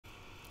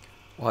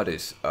What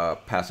is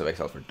Passive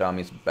Excel for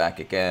Dummies back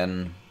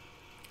again?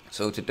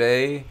 So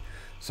today,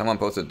 someone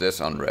posted this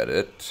on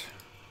Reddit.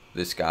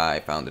 This guy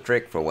found the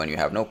trick for when you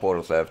have no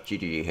portals left.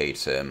 GG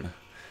hates him.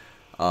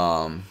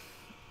 So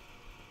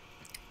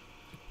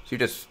you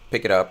just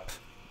pick it up,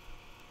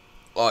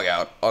 log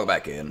out, log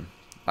back in,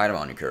 item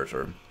on your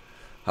cursor.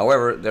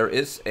 However, there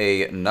is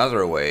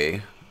another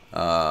way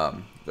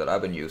that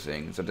I've been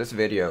using. So this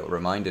video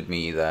reminded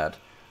me that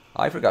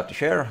I forgot to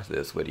share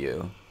this with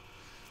you.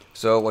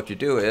 So what you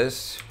do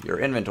is your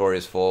inventory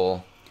is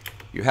full.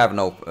 You have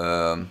no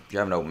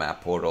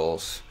map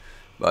portals,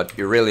 but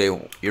you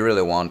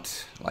really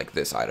want like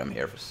this item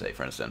here,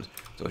 for instance.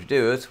 So what you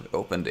do is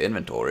open the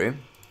inventory,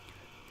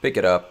 pick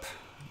it up,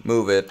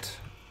 move it,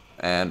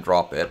 and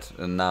drop it.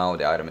 And now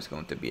the item is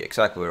going to be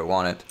exactly where we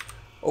want it.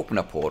 Open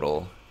a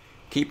portal,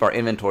 keep our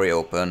inventory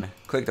open,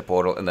 click the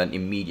portal, and then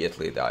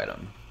immediately the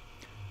item.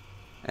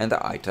 And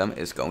the item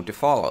is going to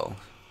follow.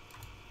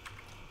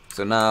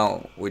 So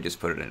now we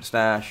just put it in the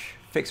stash,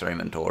 fix our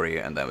inventory,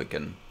 and then we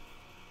can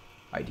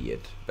ID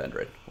it, vendor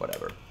it,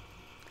 whatever.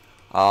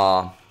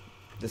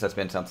 This has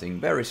been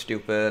something very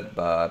stupid,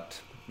 but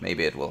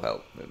maybe it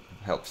will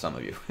help some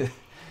of you.